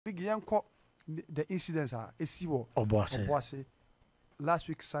big young the incidents are Obuasi last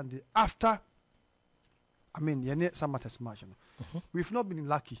week Sunday after Samartex match. We've not been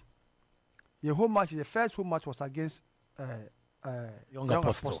lucky. The first home match was against Young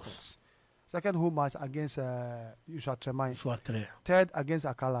Apostles. Second home match against Yusha Tremai. Third against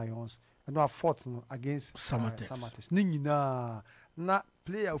Accra Lions. And now fourth against Samartex. Na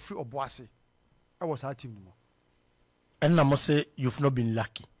player free Obuasi. I was our team. And I must say you've not been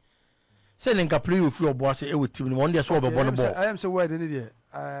lucky. Say then play with free Obuasi with team one day so ball. I am so word in it.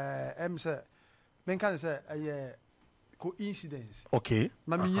 I am say men can say coincidence. Okay.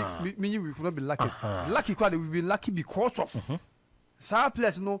 Me we could not be lucky. Lucky quite we've been lucky because of some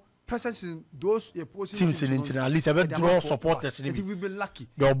players presence in those opposing teams in international at least I bet draw supporters. If we've been lucky.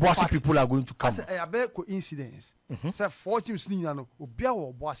 The Obuasi people are going to come. I bet coincidence. Say 4 teams ni no obia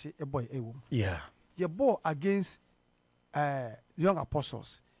wo Obuasi e boy e wo. Yeah. Your ball against Young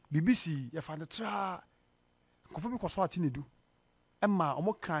Apostles. BBC you find the tra confirm ko so atini do. Emma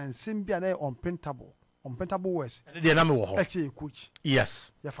omo kan sembia na unprintable words. They na me wo ho. Coach.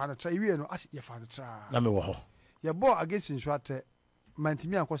 Yes. You find the try we no as you find the tra. Na me wo ho. Your ball against Insuate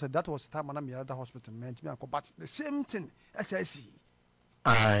Mantimi and said that was the time when I'm at the hospital. Mantimi but the same thing as I see.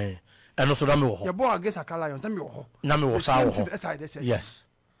 Aye. And also na me wo ho. Your ball against Accra Lions, na me wo sa wo ho. Yes.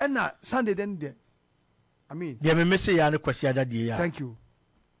 And now Sunday then there. They me say ya no kwasi that day. Thank you.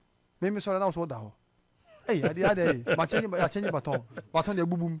 Me so na so da ho. Hey, I dey ma change baton. Baton dey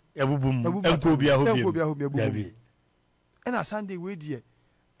bubum. Ya bubum. Enko bia ho bia. And na Sunday we there.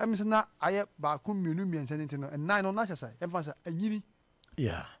 I say na aye ba ku mienu miense nti no and 9 on na say emfa anyini.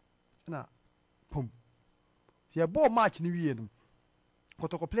 Yeah. Na pum. Your ball match ni wie no.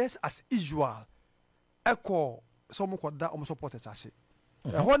 Kotoko players as usual. Echo some ko da om supporters ase.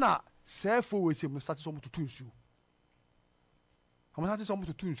 Ho na say for we say start some to tunsu. I'm not some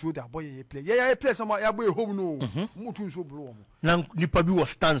to tunsu da boy play. Yeah, play some ya boy home no. Mu tunsu bro. Na nipa bi was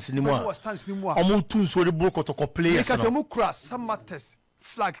stance ni mo. Omo tunsu de bro Kotoko players. Because omo cross Samartex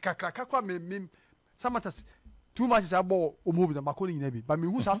flag kakra me Samartex 2 matches about omo the makoni nebi. But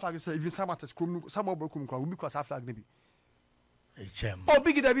me who sa flag say even Samartex krom some boy krom kra we be cross flag nebi. Oh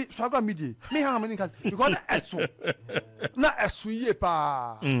big debi swagwa media. Me how many because na esu ye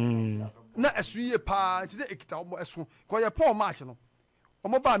pa. Na esu ye pa ti de ekita omo esu. Ko ye Paul match no.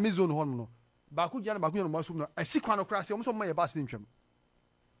 Omo ba me zone ho no. Ba ku gya na ba ku no maso no. Asikwa no kra se omo so mo ye ba se ntwam.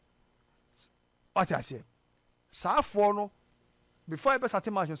 What I say. Sa for no before I be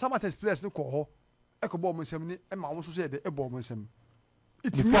start match Samartex players no ko ho. E ko ball mo nsem ni e ma omo so say de e ball mo nsem.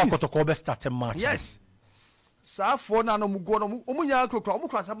 Before Kotoko be start match. Yes. Sa for na no mu go no mu nya krokra mu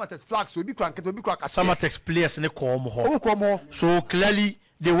kra Samartex flag so bi kra nketo bi kra kase Samartex players ne ko omo ho so clearly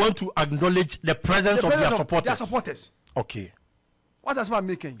they want to acknowledge the presence of their supporters. Okay, what does man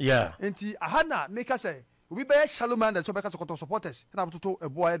making? Yeah, enti ahana make us say we be shallow man that so be ka to supporters na to e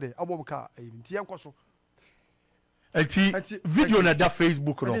boy de abom ka enti enkoso enti video na da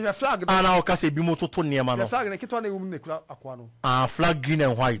Facebook no ana o ka say bi moto to niam no flag na kitwa na ewum na kura akwa no flag green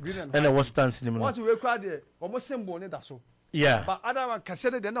and white and the western cinema no what we kura there almost symbol ne da so. Yeah, but other one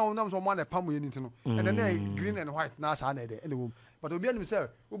consider the now so man na pam yeni no and then green and white na sa na there anyway but obi anim say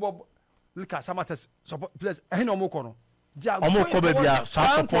we look at Samartex support players ehn no mo ko no dia omo ko be bia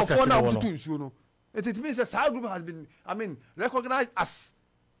supporters no it means that our group has been recognized as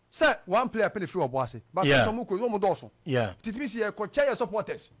say one player penny free Obuasi but some ko mo do so. Yeah, it means you ko cheer your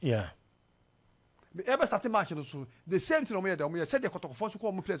supporters. Yeah, ever start match no so the same thing omo said the Kotoko force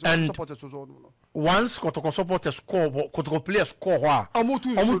ko mo players supporters so no once Kotoko supporters score Kotoko players score ho omo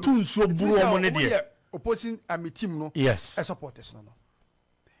tu nsuo buru omo ne de opposing team no. Yes, supporters no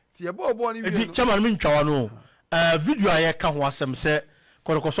ti e bo ni we chairman me ntwa no video aye ka ho asem say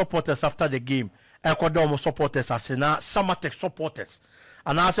Kotoko supporters after the game e ko do omo supporters asena Samartex supporters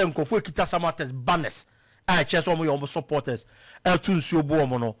and I say nkofo ekita Samartex banners I check some of your supporters tu nsuo bo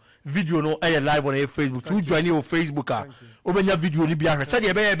omo no video no e live on Facebook to join you on Facebook obenya video ni bia hwe say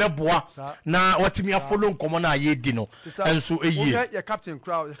de be boa na watimi follow nkomo na aye di no enso eyi your captain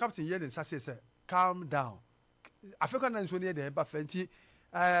crowd your captain here den say calm down African nso ne de ba fanti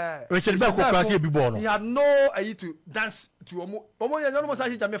Richard Bell ko class e bi bo no he had no ayi to dance to omo ye no mo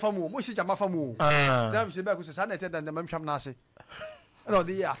say jama famu mo shi jama famu then Richard Bell ko say na tell them mam na ase no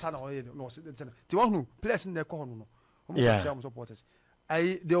the asa na no ti won no players in the corner no omo share supporters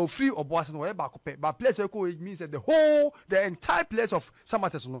they will free Obuasi no e ba ko pe but players ko means that the entire players of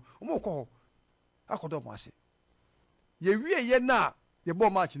Samartex no omo ko akodo mo ase ye wie ye na ye ball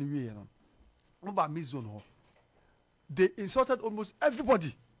match ni wie no omo ba mid zone ho they insulted almost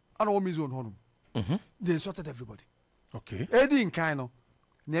everybody and all mid zone ho no they insulted everybody. Okay, Eddie in kind no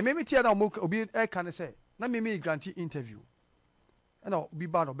ne me tie na obi e kan say na me grant interview na obi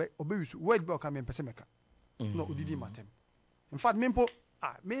ba no obi wisu word be o kan me pese meka no odidi matem in fact me mpo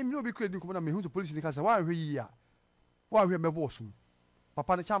me obi create ko na me hu to police ni ka say wa hwe yi a wa hwe me boss mu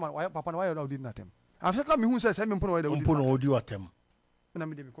papa ne chairman papa na wa na odidi natem after me hu say me mpo na wa odi watem na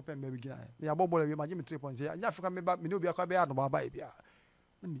me de me ko pe me bi gina ya bobo le ma je me 3 points ya Africa me ba me no obi akwa be ya no ba ba e bia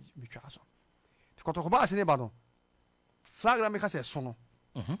na me twa so Kotoko ba se ne ba no flag na me ka say so no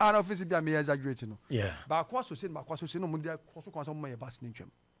and office bia me exaggerate no ba kwa so se no mo dia so kwa so mo ye bas ni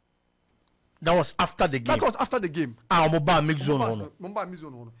ntwam. That was after the game. That was after the game. Mo ba mix zone no. Mo ba mix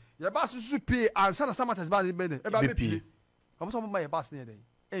zone no. Ye bas su pay and sana Samartex ba ni be ne. E ba be pay. Mo so mo ye bas ni den.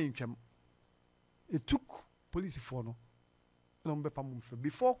 Ntwam. It took police for no. No be pa mo fe.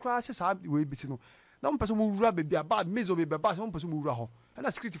 Before crash say we be no. Na mo person mo wura be bia bad mix be bas mo person mo wura ho. And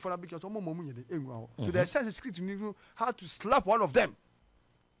that security for na be so mo mo nye den enwura ho. To the sense security need how to slap one of them.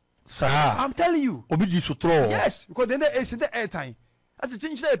 Sir, I'm telling you. Obi di to throw. Yes, because then they is in the air time. As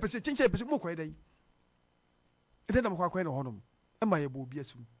change that person mo kwai dai. E den na mo kwai no honom. E ma ye bo bi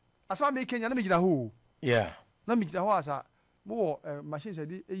asum. Asama me Kenya na me gina ho. Yeah. Na me gina ho asa mo machine say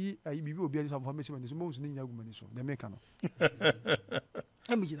di eyi bibi obi ani so information ni so mo so ni nya gumani so. De me ka no.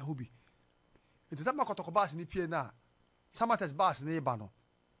 Na me gina ho bi. E te sama Kotoko bus ni pie na. Samartex bus ni ba no.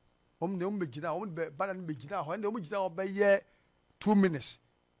 Ne me gina, be ba na me gina ho. Ne o me gina ho be ye 2 minutes.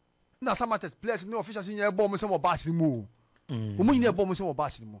 Na Samartex players no officials in your bomb some bus ni mu. Omo nyina bomb some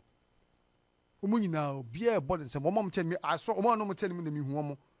bus ni mu. Omo nyina obi e body some mom tell me I saw omo no tell me na me hu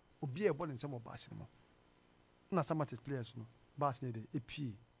omo. Obi e body some bus ni mu. Na Samartex players no bus ni dey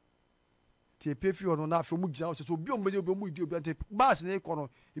epie. Ti epie fi ono na afi omo gina o so obi omo obi omo di obi ante bus ni ko no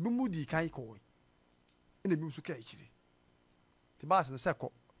ebi mu di kan ko. Ina bi su ka ikiri. Ti bus ni se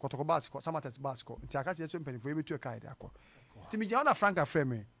ko Kotoko bus ko Samartex bus ko. Ti aka se so mpani fo ebi tu e kai dey akọ. Ti mi gina na Franka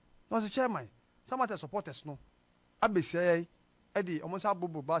frame no se chairman Samartex supporters no abese edi omo sa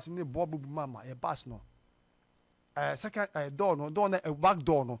bobo bus ni bobo mama e bus no second door no back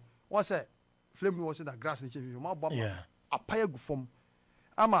door no what say flame no was that grass ni chefi ma bobo apaya gu form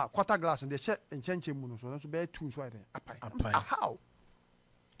ama quarter glass de che enchenche mu no so be two so ide apaya how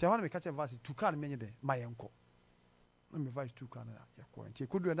te wana me catch verse two can menye de mayenko na me vice two can na yakọ nti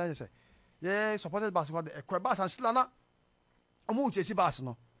kudu na say ye supporters bus ko de ekọ bus and slana omo chesi bus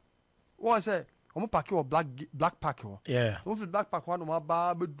no one say omo park or black park or omo fi black park one omo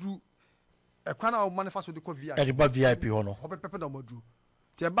ba bedru e kwana o manifesto de ko VIP e ba VIP ho no opepepe na omo dru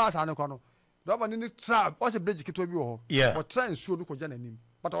te ba sa ne kwa no do ba ni trap o se bridge keto bi ho o train suo no ko jana nim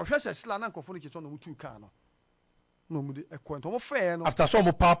but o hwe se sila na nkofo no keto no mutu car no no mu de e kwento omo fair no after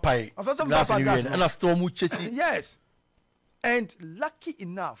some papai and after omo chechi yes and lucky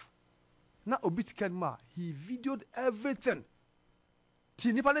enough na obit can ma he videoed everything.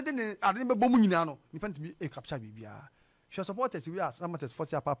 Ti nipa ne de ade be bomu nyina no nipa ntimi e capture bibia hwe supporters we are Samartex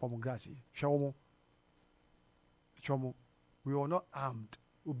 40 apart from grass hwe omo we are not armed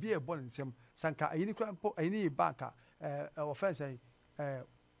obi e ball nsem sanka ayini kra mpo ayini banka offense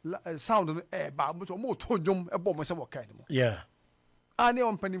sound no ba mo to dwom e bom se wo kai mo ani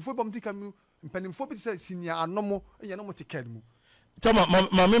on panimfo bom tika mu panimfo bi se senior anomo e no mo tika mu tama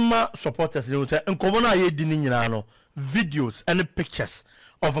ma supporters they will say nkomo na ye di ni nyina no videos and pictures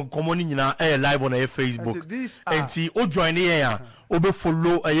of nkomo ni nyina live on Facebook and ti o join here ya o be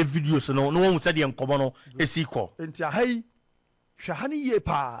follow videos no won say de nkomo no esi ko enti ahai hwa hani ye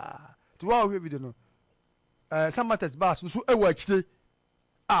pa ti wa hwe video no Samartex bus so e wa chite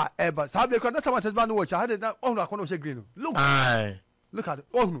eba sabe ko na Samartex bus no wa cha hade na onu akono she green no look at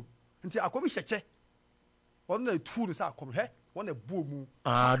onu enti akobi cheche onu na tu no sa akomo he one a boom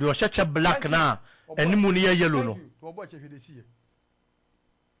the osheche black na enimu ni yellow no to bo chefe de sie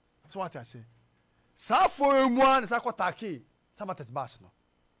so what I say sa for emu an sa ko take Samartex bus no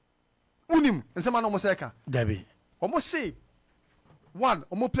unim nsema no mo se ka dabi omo say one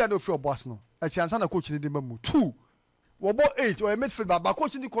omo player no free boss no e chansa na coach ni de mamu two wo bo 8 or midfield ba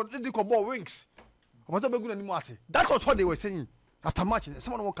coach ni ko ball wings omo to be guna ni mo ase that was what they were saying after match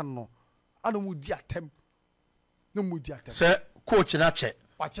nsema no mo kan no anu mu di atem no mu di atem say coach na che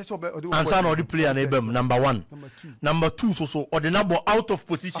ansa na odi player na ebem number 1 number 2 so ordinary out of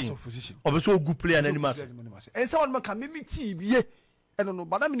position obeso good player na animas and someone can me ti bie eno no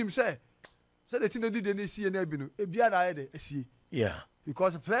bana minim say the thing dey dey na sie na bi no ebia na ya dey sie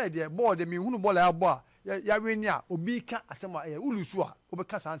because player dey ball dey me hunu ball ya bo ya weni a obi ka asema ulusu a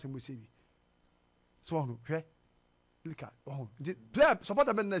obeka sanse mo sebi so hunu hwe lika player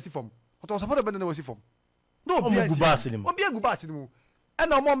supporter ben na si form to supporter ben na si form no obi agubasi ni mu e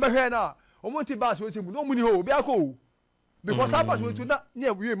na omo mbehwe na omo ti bass we ti mu no mu ni ho obi akọ because I was going to that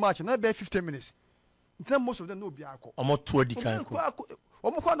near we match na be 15 minutes until most of them no be akọ omo to di kan ko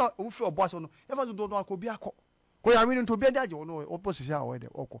omo kwa na omo fi obo no e fa do akọ bi akọ ko ya win to be dia je no opposition a we de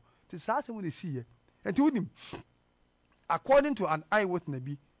okọ ti sa se we dey see here enti unim according to an eyewitness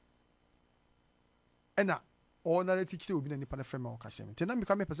bi ena ordinary teacher obi na nipa na frame o ka shem enti na me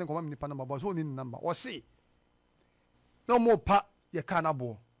ka me person ko ma nipa number but so ni number o say no more pa ye ka na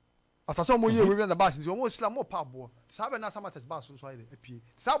bo after some year we na bus so mo slam mo pa bo sa be na Samartex bus so aye apie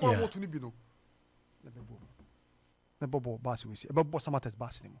sa bo mo to ni bi no na bobo bus we see e bobo Samartex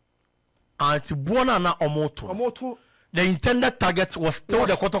bus ni mo anti buona na omoto the intended target was still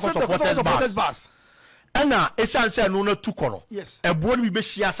the Kotoko supporters bus and e chance no na tu kono yes e buo ni be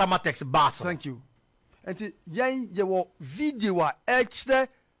share Samartex bus thank you and yan ye wo video a extra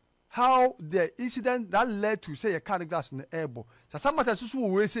how the incident that led to say a car glass in the airbo so Samartex so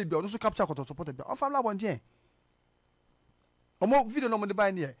we say be also capture Kotoko supporter be on family one gen omo video no mo de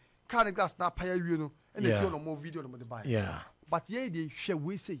buy near car glass na pa ya wie no and they see no more video no mo de buy but ye dey share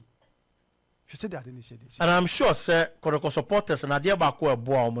we say she said that in say this and I'm sure say Kotoko supporters na dey ba ko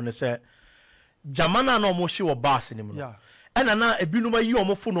ebo a omo ne say jamana na omo shi wo bus ni mo and na ebinuma yi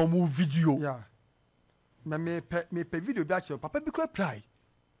omo fo no mo video me pe video bi a papa bi cry pride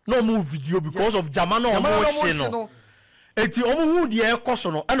no more video because of jamana omo shi no eti omo hu de e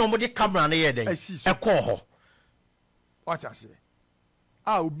koso no and omo de camera na ye den e ko ho what I say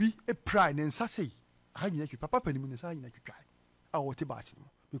obi e pride ne nsa sei ha nyina twi papa panimu ne sa nyina twitwa wote bus no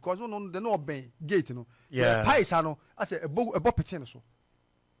because no the no ben gate no pies no I say ebo pete no so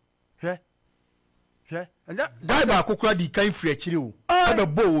hwe and that guy ba kokura di kan free akire o e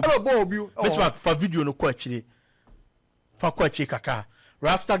bo obi best for video no ko akire fa ko akire kaka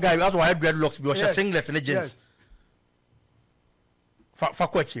rasta guy that's why dreadlocks be o singlet and jeans fa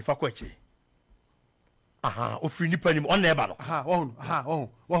ko akire aha o free nipa nim on na eba no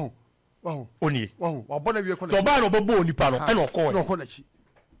wahun oni wa bona wie ko na to ba no bo nipa no e no ko na chi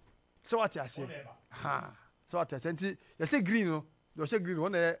so what I say so what I say nti you say green no you say green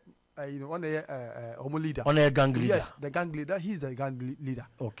one you know one homo leader on a gang leader yes the gang leader he's the gang leader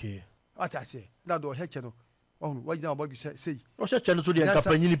okay what I say na do he che no wahun wa gina about you say o she che no so de nka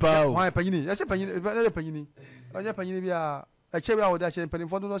panyini pa o wa panyini you say panyini onye panyini bia a che we a wo da che panyini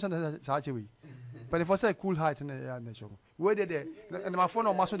fo do sa che we but if I say cool height na na show where they and my phone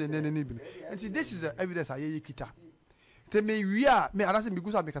on maso de nene bi and this is the evidence aye kita te me wia me anase me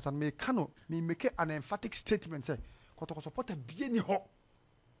gusa me kasa me kano me make an emphatic statement say Kotoko supporter bie ni ho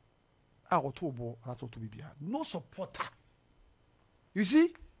a oto bo na to bibia no supporter you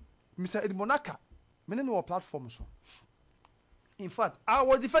see Mr. Edmonaka me no platform so in fact I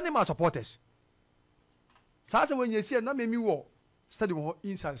was defending my supporters so when you see na me wo study mo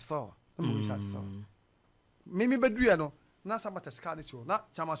inside store mimi bedua no na Samartex ka ne so na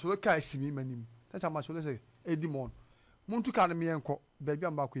chamasolo ka asimi manim na chamasolo say edimon muntu ka ne me enko baabi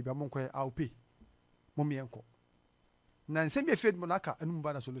amba ko bia monko awpe mo me enko na nsem be fed mo na ka anu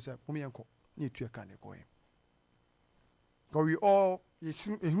mba na solo say mo me enko na etu ka ne ko we all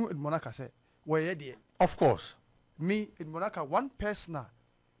yesim ehun Edmonaka say we ye de of course me Edmonaka one person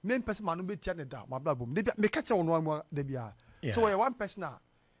main person manu be tia ne da ma bla bom de me ka che wono amu de bia so we one person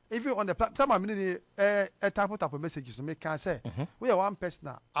even on the platform, I'm in a type of messages to make can say, we are one person.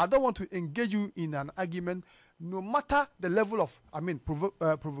 I don't want to engage you in an argument, no matter the level of,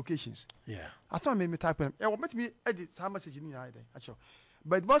 provocations. Yeah. I thought I type them. It will make me edit some message in here, actually.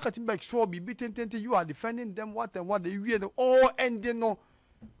 But marketing back sure be beaten, you are defending them, what they really all ending. No,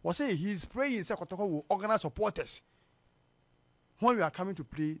 was say he's praying, Kotoko will organize supporters when we are coming to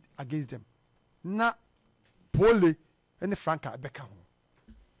play against them. Na Pole and the Franca Beckham.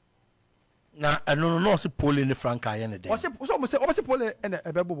 Na no se pole ni franka ye ne den. Was it pole and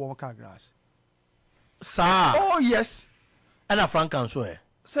a bebo bo ka grass. Sir. Oh yes. And a franka so e.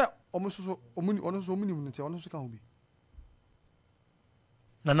 Sir, almost so omuni ono so omuni munte ono so kan obi.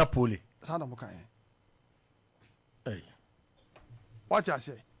 Na pole. Sa na mo kan. Eh. What I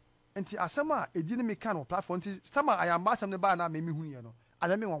say? Enti asema e di ne me kan on platform enti stama I am batam ne ba na me hu ye no.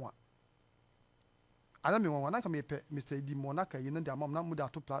 Ala me wanwa. Na ka me pe Mr. Edi Monaka ye no de amam na mu da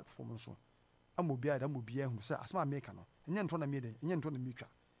to platform so. Amobia da mobia hu say asma make no enye nto na me den enye nto na me twa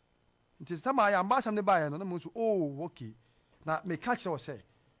nti stama ya ambasam ne bae no na mo so oh okay na me catch you say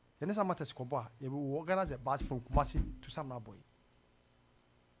ye ne Samartex ko bo a ye we organize a batch from Kumasi to Samra boy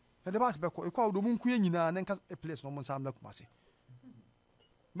na de bas be ko e kwa do mu nku nyina na nka a place no mo Samra Kumasi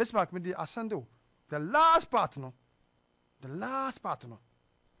best back me di asando the last part no na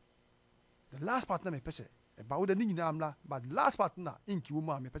me pese ba wo da ni nyina amla but last part na inki wo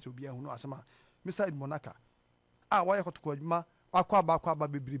ma me pese obi ehunu asema Mr. Edmonaka why Kotoko adwuma akwa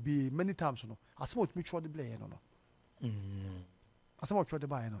bebrebe many times no asem otumi twa de blay no asem otwa de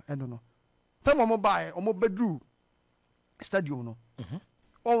buy no eno no time omo buy omo bedru stadium no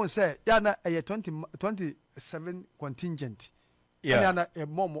oh say ya na 27 contingent ya na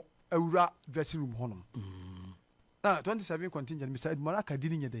momo awura dressing room honom 27 contingent Mr. Edmond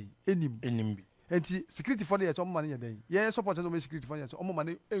akadini nyedai enim enti security for the omo man nyedai ye support no security for the omo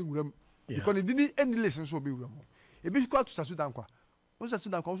man enwuram because the dini any lesson so be wuram ebi kwa to Sudan kwa once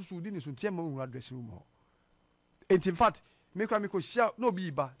Sudan kwa so dini so ntia ma nwura dressing room ho enti in fact me kwa me ko shia no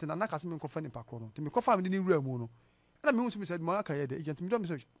bi ba te na nakase me ko fa ni pakro no te me ko fa me dini wuram no na me hu so Mr. Edmond akaye de agent me do me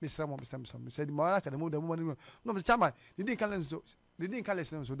Mr. Edmond akade mo da mo man no me chama the didn't can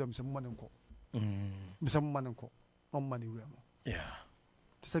lesson so dem se mo man nko Mr. mo man nko no man wuram yeah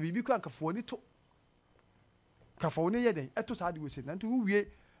te bibi kwa nkafo ni to kafo ni ye den eto sa de we se na ntu wie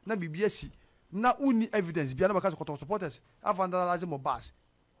na bibi asi na uni evidence bia na baka Kotoko supporters vandalize mo bus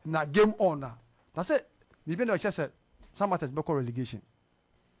na game on na say bibi na say Samartex be relegation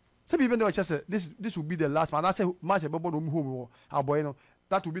say bibi na say this will be the last man. I say match be no home aboy no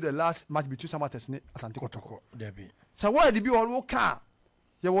that will be the last match between Samartex and Kotoko debi so why the be all ka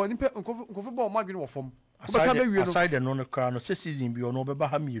ye won nipa nkofu ball match no form aside the no car no say season bi ono be ba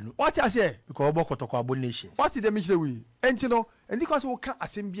ha mienu what I say because obo Kotoko abo nations what did them say we enti no enti kwa so ka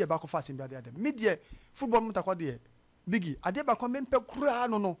asem bi e ba ko fa asem bi ade media football mutakwa de bigi ade ba ko mempe kura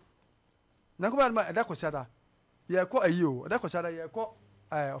no na ko ba ma ade ko shada ye ko ayi o ade ko shada ye ko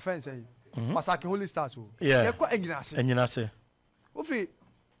offense ayi masake holy stars o ye ko enyinase ofri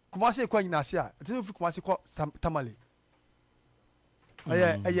kumase ko enyinase a enti ofri kumase ko tamale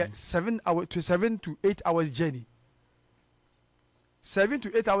aye 7 to 8 hours journey 7 to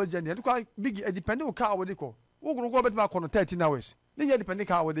 8 hours journey ade kwa bigi e depend o car wo de ko wo go bet ma ko no 13 hours ni ye depend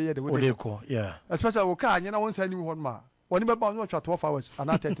car wo de ye de wo de ko yeah especially wo car nyina won sani ho ma woni be ba no twa 12 hours and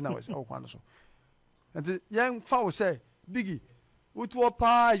 13 hours o kwa no so and yen fa wo say bigi wo to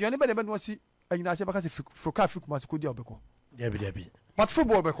pa yo ne be no si anyina se baka se fruka frukuma se ko dia obeko debi but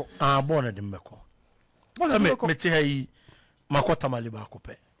football beko born de meko me te hayi makota mali ba ko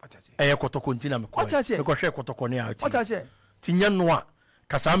pe Kotoko ntina me ko hwe Kotoko ne a tinya no a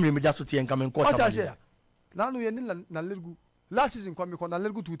kasa amre me da so tie nka me nkota mali na no ye ni na lergu last season kwa me ko na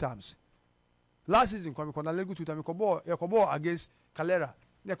lergu 2 times last season kwa me ko na lergu 2 times ko ball against Calera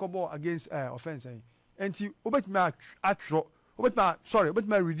ne ko ball against offense enti obetma atro obetma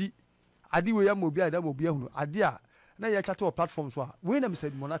ready adi we ya mobi ada mobi ehunu adi a na ye chat o platform so a we na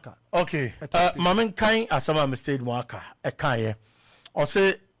Mr. Monaka okay mamen kan asama Mr. Monaka e kan ye o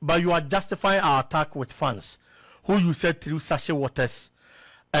say but you are justifying our attack with fans who you said through sachet waters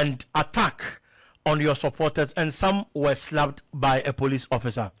and attack on your supporters and some were slapped by a police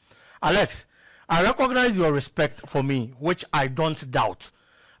officer. Alex, I recognize your respect for me, which I don't doubt.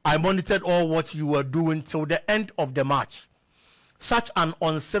 I monitored all what you were doing till the end of the match. Such an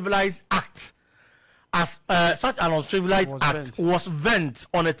uncivilized act was vent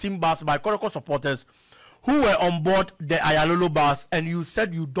on a team bus by Kotoko supporters who were on board the Ayalolo bus, and you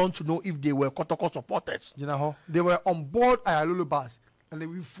said you don't know if they were Kotoko supporters. You know, they were on board Ayalolo bus, and then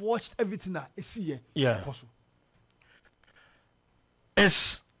we've watched everything that is here. Yeah.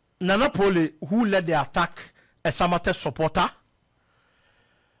 Is Nana Pole, who led the attack, a Samartex supporter?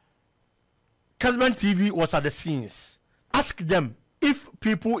 Casman TV was at the scenes. Ask them if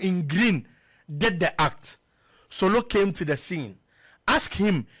people in green did the act. Solo came to the scene. Ask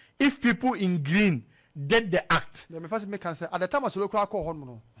him if people in green did the act. At the time of Solo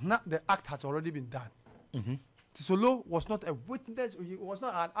the act has already been done. Solo was not a witness, he was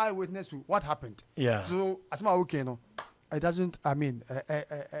not an eyewitness to what happened. Yeah. So as my okay, no, it doesn't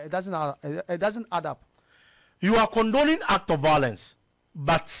add up. You are condoning act of violence,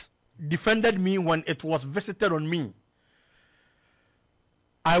 but defended me when it was visited on me.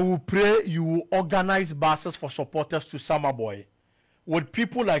 I will pray you will organize buses for supporters to Summer Boy, with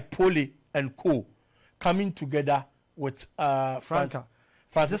people like Poli and Co coming together with Francisca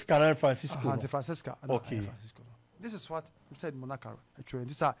and Francisco. Francisca. Okay. Francisco. This is what said Monaka. Actually,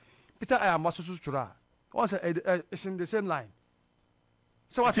 this is Peter Ayamasu Chura. Also, it's in the same line.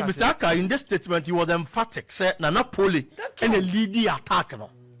 So what? Mr. Aka, in this statement, he was emphatic. Said Nana Poli and a leading attack. No.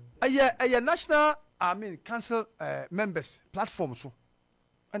 A national, council members platform so.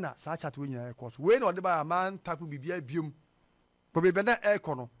 And such at winning air course. When or the by a man type will be bium. But be better air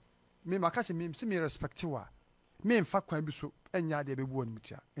corner. Me makasi me see me respect you. Me in fact can be so any idea be born with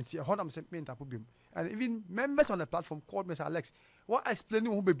ya. And see a hot sent me in tapubium. And even members on the platform called Mr. Alex. What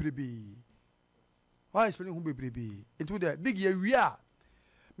explaining who be? Why explaining who be? Into the big year we are.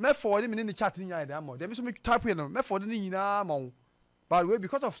 me forward me in the chat ni nya dey am dem so me type here no me forward ni nyina ma wo but we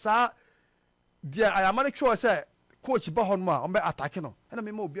because of sa there I am make sure say coach ba hon ma on be attack no na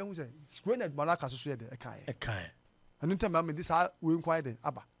me ma obi hu say screen net malaka so so dey e kan anu ntem me this we nkwai dey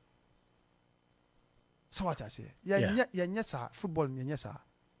aba so what I say ya sa football ni nya sa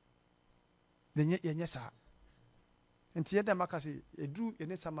de nya sa enti ye dem makasi edu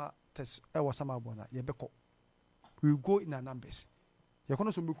ene sama test e wo sama bona ye beko we go in our numbers ye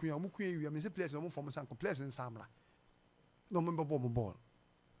kono so mekuya wi am say players no form san players in samla no me ball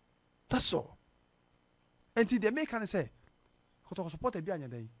that's all enti they make can say Kotoko supporter bi anya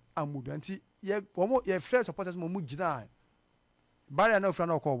den amu bi enti ye fair supporters mo mu gina barrier na ofra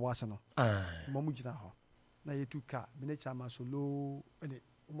na ko bo ase no mo mu gina ho na ye tuka bi ne chama solo ene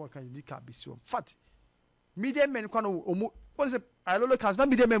mo kan di ka bi so fat media men kwano omo what is Ayalolo cans na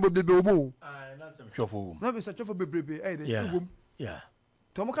media men bebrebe omo na sem chofo na be se chofo bebrebe dey ugom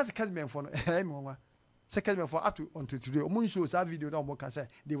to mo kan se men for no me won second men for up to on today omo show that video na mo kan say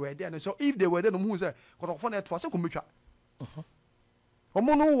they were there so if they were there no mo say Kotoko for na to say ko metwa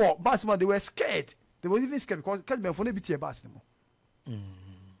omo no wo basman they were scared they were even scared because men for no be tie bas no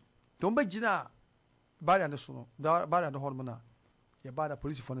to mo gina barrier no so no barrier no hormone na ye bada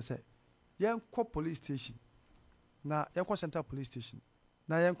police for no say yenko police station na yenko central police station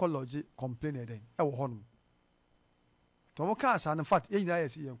na yenko lodge complain eden e wo honum to mo ka asa in fact e nyina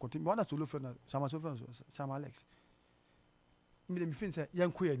yes yenko tim wana solo friend na Samartex mi dem fin say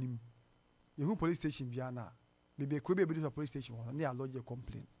yenko yanim yehu police station bia na bebe kuro be do police station ho na lodge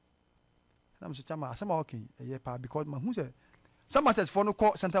complain na mo so chama asama okay e pa because ma hu say Samartex for no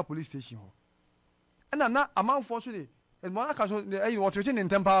call central police station ho na amanfo so dey and one can what within in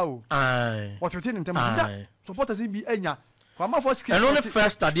tempo. What within in tempo. Supporters be enya. And only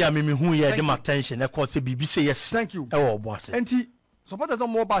first idea me who ye dem attention. I call say BBC yes. Thank you. Oh boss. And supporters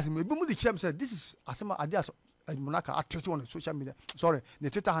don't more bass. Me the chairman said this is asema idea Monaka at on social media. Sorry, the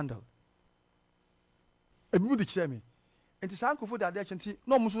Twitter handle. E be the chairman. And it's uncle for that action.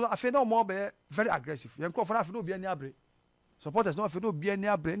 No muso I feel no more be very aggressive. Yen call for afi no be any abre. Supporters no feel no be any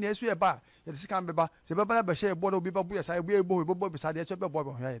abre. Na esu e ba, ye se kan be ba. Se be ba na be share board obi ba bu ya sai be bo be sa de che be boy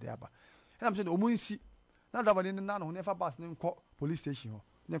be hia ye de aba. And I'm saying omunsi na da ba ni na no never pass ni nko police station ho.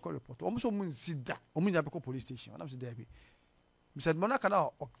 Ne ko report. Omuso omunsi da. Omunya be ko police station. And I'm saying there be. Me said Monaka na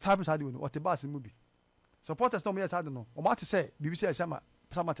o type side we what the bus mu bi. Supporters no me side no. O ma te say BBC e sama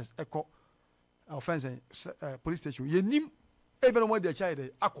Samartex eko offense police station. Ye nim e be no mo de cha de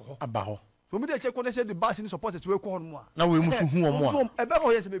akọ aba ho. So me dey check when say the bus in supporters we call no a na we mu fu hu o mo a e be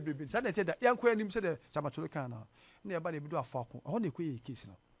ho yes be brebe say na tell yan kwa nim say the chamatolo kan na na e ba na bi do afako ho na ekwe ye case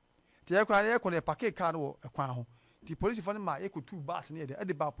no ti e kwa na e ko na park car no e kwan ho the police for ma e ko two bus na e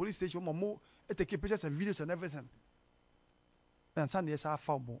de ba police station mo e take pictures and videos and everything and san dey sa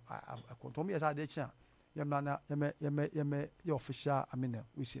fa mo akonto me say dey chia yem na your official amina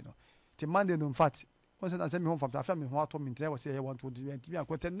we see no ti Monday no in fact once na say me home from after me ho ato me tell was say 120 me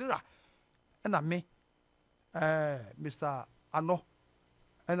akwete nira and me Mr. Ano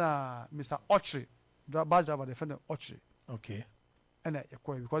and Mr. Ochri bus driver defender Ochri okay and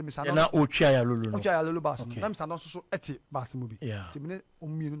because Mr. Ano na ochi Ayalolo no ochi Ayalolo bus na Mr. Ano so eti bus movie ti me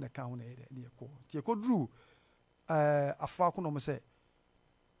omienu na kan ho na e ti e ko dru afa ko no me say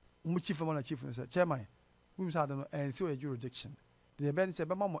chief man chief say chairman we say no and see jurisdiction the ben say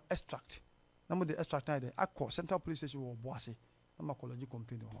be ma mo extract na mo the extract na dey akọ central police station wo boase na ma college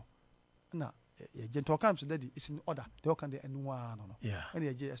complain ho na gentle comes daddy is in order they all can the anyone no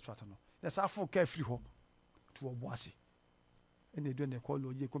and the extract no there's a full care free ho to oboase and they do na call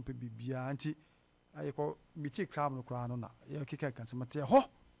loje kompe bibia anti I call meeting crime no kra no na ye keka kan semate ho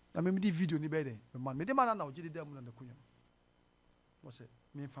na me di video ni be dey me de man na oje dey dem na kunyam what say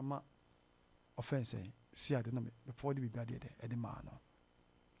me fama offense see ade na me before the bibia dey e de man no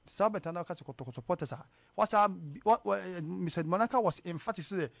Sabeta na catch Kotoko supporters. What Mr. Monaka was emphatic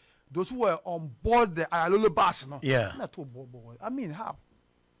to those who were on board the Ayalolo bus, no? Yeah. Not too boy. I mean, how?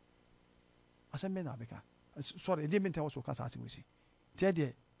 I said, men sorry, I didn't mean to also can't ask you. Tell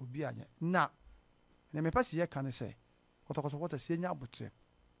you, would be now. And me pass here can I say, Kotoko supporters, senior butcher.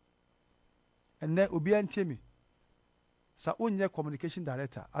 And then Ubi and Timmy. So, only communication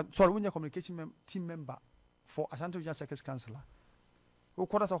director, sorry, only communication team member for Ashanti Regional Circus Councillor. O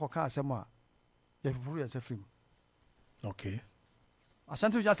kwada to ka asem a ye furu ye sefrim okay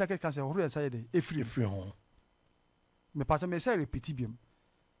Ashanti Regional Circuit Council furu ye say dey efiri ho me pato me say repeat biam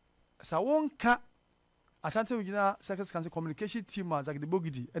sa wonka Ashanti Regional Circuit Council communication team as like the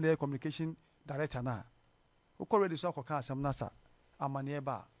bogidi and the communication director na o ko ready so ka asem na sa amane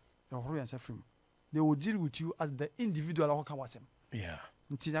ba ye furu ye sefrim they will deal with you as the individual who can wasem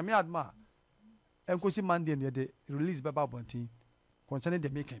nti nyame adma enkosi Monday no de release baba bontin concerning the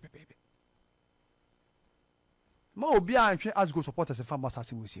making pepe ma obi antwe as go supporters and farmers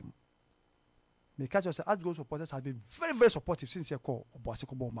as we see me catch us as go supporters have been very very supportive since you call oboase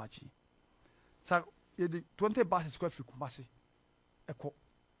ko ball match sa the 20 buses square free kumase eko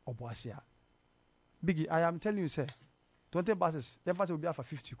oboase a biggie I am telling you say 20 buses the first will be for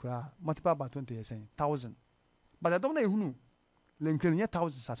 50 kura multiply by 20 is saying 1000 but I don't know who lenklen ye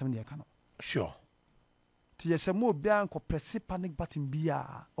 1000 sa 7 dey kan sure ti yese mo bia nko press panic button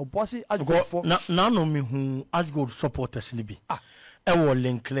bia oboase adgo for na no me hu adgo supporters ni bi e wo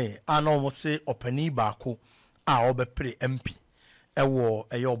lenklen ana o say opani baako a obepre MP e wo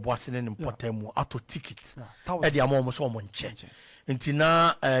e ye oboase ne mpotemu ato ticket e dia mo so mo nche nti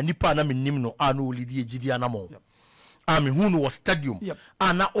na nipa na menim no ana olidi ejidi anamo me hu no stadium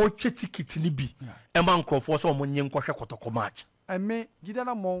ana o che ticket ni bi e ma nkrofo so mo nye nkohwe Kotoko match me gidi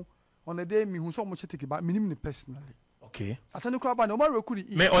anamo on a day me who so much take about minimum personally. Okay. Atani kwa ba no ma rekuri.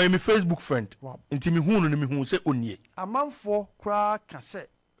 Me or my Facebook friend. Wow. Inti me hu no me hu say onye. A man for kra can say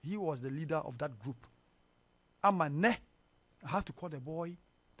he was the leader of that group. Amane I have to call the boy,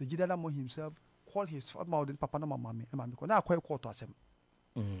 the Gidala mo himself, call his father papa na mama me. Mama ko na call to asem.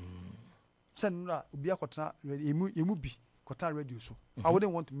 Sen na obi akotana emu bi kotana radio so. I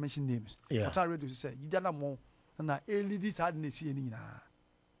wouldn't want to mention names. Kotana radio say Gidala mo na ladies had na see any na.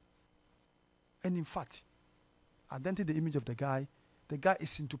 And in fact, identify the image of the guy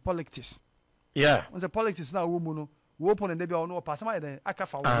is into politics. Yeah. When the politics now woman we open and they be on no pass my then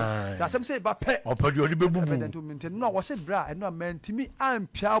akafa. That's some say ba pe. Opadi be bubu. No, was it bra and no man to me I'm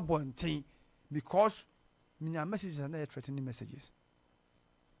pure bontin because my messages are not threatening messages.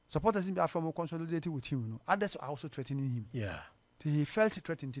 Supporters him from consolidated with him. Others are also threatening him. Yeah. He felt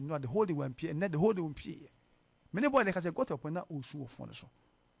threatened to know the whole day one and then the whole day one p. Many boys they can say got to a point now also of so.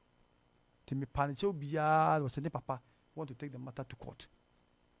 Me paniche obiya was say papa want to take the matter to court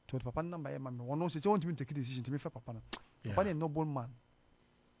to the papa number my one no say want me to take a decision to me for papa no papa a noble man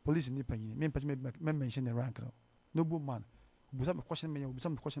police ni panyin me mention the rank no noble man obusa me question me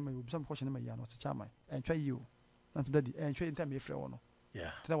ya no say chairman and try you and to daddy and try in time e frɛ no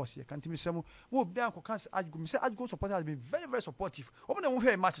yeah that was here can't me say wo obi an ko can say Adgo supporter has been very very supportive o me na wo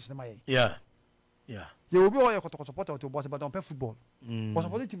hwe matches na my yeah you will be all your Kotoko supporter to but don't play football. Was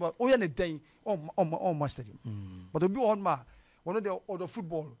supporting team but oya ne den on my stadium. But obi on ma one of the other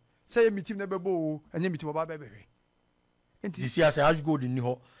football. Say me team na bebo and me team ba bebe. This year say Adgo di ni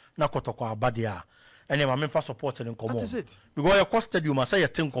ho na Kotoko abade a. Ene ma memfa support ne nkomo. That is it. Because your cost stadium say your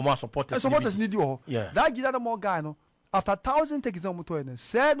team nkomo supporters. Supporters need you. Yeah. That give that more guy no. After 1,000 tickets on motor and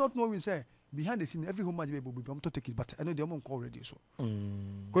say not knowing say behind the scene every home match be to take it but I know they won't call radio so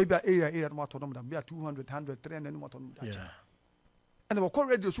go be area no matter no be 200 100 300 no matter that and they will call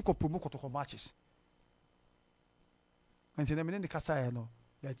radio so ko promote Kotoko matches and then me the kasa no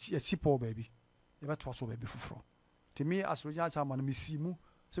ya sipo baby you better so baby fufro to me as regional chairman me see mu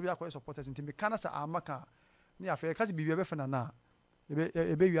so be akwa supporters into me kana sa amaka ni afa ka bibia be fena na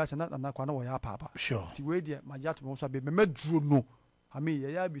e be wi asa na kwa na wo ya papa sure ti we dia majato mo so be me duro no I mean,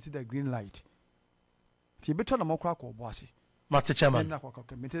 yeah, be to the green light. Ti beto na mokra ko boase. Mate chairman. Na kwa kwa.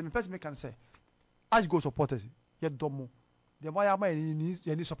 Me person can say, as go supporters, ye domo. The why am I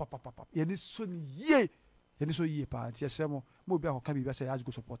ni so papa. Ye ni so ni ye. Ye ni so ye pa. Ti semo mo be ko be say as go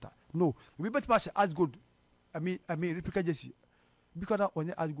supporter. No, we bet match as good. I mean replica jersey. Because na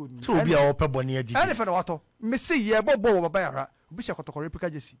onye as good. So be a ope boni adi. Any fena wato. Me say ye bobo baba yara. Obi she Kotoko replica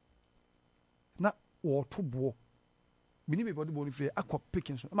jersey. Na wo to bo. Mini me body boni free akwa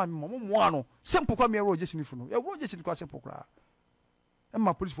picking so ma mo ano simple kwa me ro just ni funu e ro just kwa simple kra e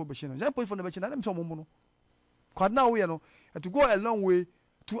ma police for be chino ja police for be chino na me so mo no kwa na we no to go a long way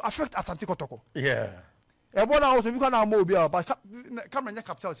to affect Asante Kotoko yeah e bo na also bi kwa na ma obi a ba camera nya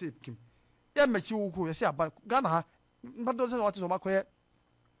capital say kim e mechi wo ko ye say aba Ghana ha mbado say what so ma ko ye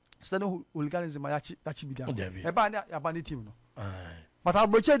stand hooliganism ya chi bi da e ba na ya ba ni team no but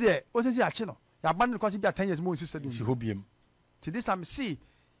aboche de o say achi no ya ban because be 10 years more stadium si hobiem to this time see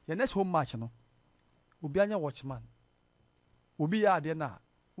your next home match no obi anya watchman obi ya de na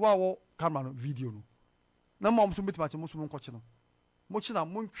wo camera no video no na mom so metima mo so mo nkoche no mo chi na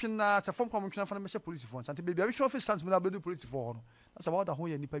mo ntwena se fom kwa mo ntwena fa na me police for sante baby we show face stand me na be police for no that's about the whole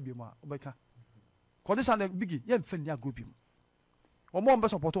year nipa bi mu a obeka ko this and big ye mfa ni agro bi mu o mo be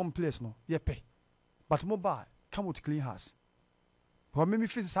support on place no ye pe but mo ba come with clean house for me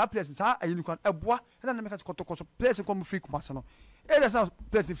face sa place sa ayi kan eboa na na me ka Kotoko so place ko mo free kumasa no e da sa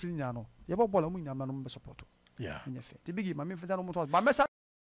place free nya no ye bo bola mo nya na no be support yeah nya fe te bigi ma me fe na mo to ba me